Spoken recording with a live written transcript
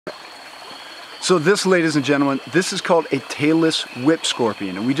So this, ladies and gentlemen, this is called a tailless whip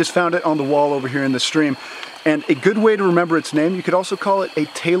scorpion, and we just found it on the wall over here in the stream. And a good way to remember its name, you could also call it a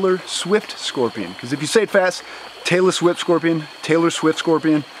Taylor Swift scorpion, because if you say it fast, tailless whip scorpion, Taylor Swift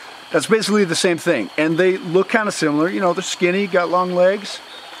scorpion, that's basically the same thing. And they look kind of similar. You know, they're skinny, got long legs.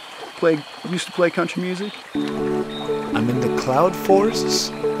 Used to play country music. I'm in the cloud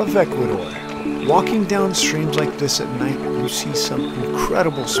forests of Ecuador. Walking down streams like this at night, you see some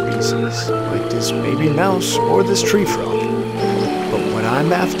incredible species, like this baby mouse or this tree frog. But what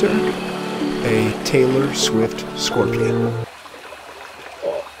I'm after, a Taylor Swift scorpion.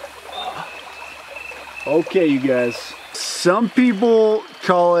 Okay, you guys. Some people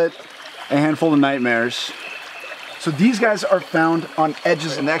call it a handful of nightmares. So these guys are found on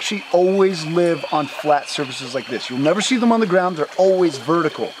edges and actually always live on flat surfaces like this. You'll never see them on the ground, they're always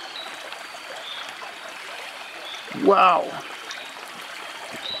vertical. Wow.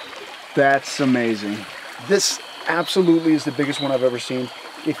 That's amazing. This absolutely is the biggest one I've ever seen.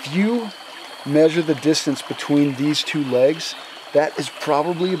 If you measure the distance between these two legs, that is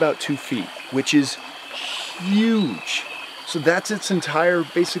probably about 2 feet, which is huge. So that's its entire,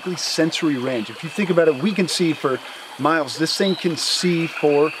 basically, sensory range. If you think about it, we can see for miles. This thing can see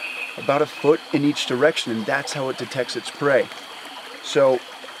for about 1 foot in each direction, and that's how it detects its prey. So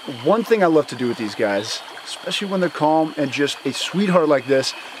one thing I love to do with these guys, especially when they're calm and just a sweetheart like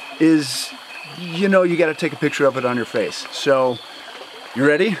this, is, you know, you gotta take a picture of it on your face. So, you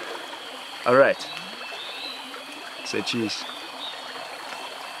ready? All right. Say cheese.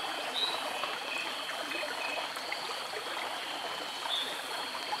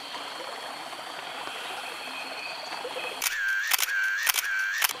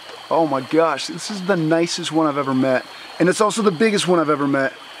 Oh my gosh, this is the nicest one I've ever met. And it's also the biggest one I've ever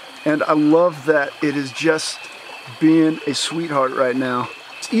met. And I love that it is just being a sweetheart right now.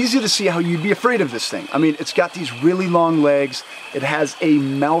 It's easy to see how you'd be afraid of this thing. I mean, it's got these really long legs. It has a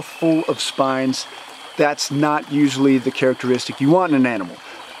mouthful of spines. That's not usually the characteristic you want in an animal.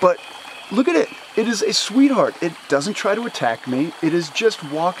 But look at it. It is a sweetheart. It doesn't try to attack me. It is just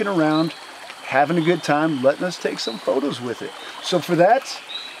walking around, having a good time, letting us take some photos with it. So for that,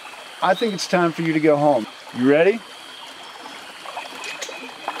 I think it's time for you to go home. You ready?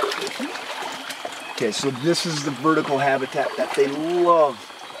 Okay, so this is the vertical habitat that they love.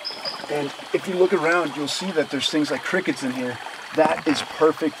 And if you look around, you'll see that there's things like crickets in here. That is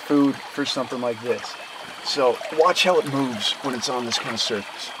perfect food for something like this. So watch how it moves when it's on this kind of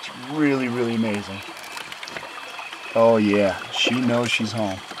surface. It's really, really amazing. Oh yeah, she knows she's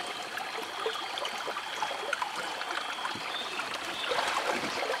home.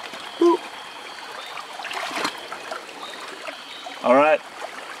 All right,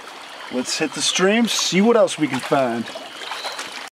 let's hit the stream, see what else we can find.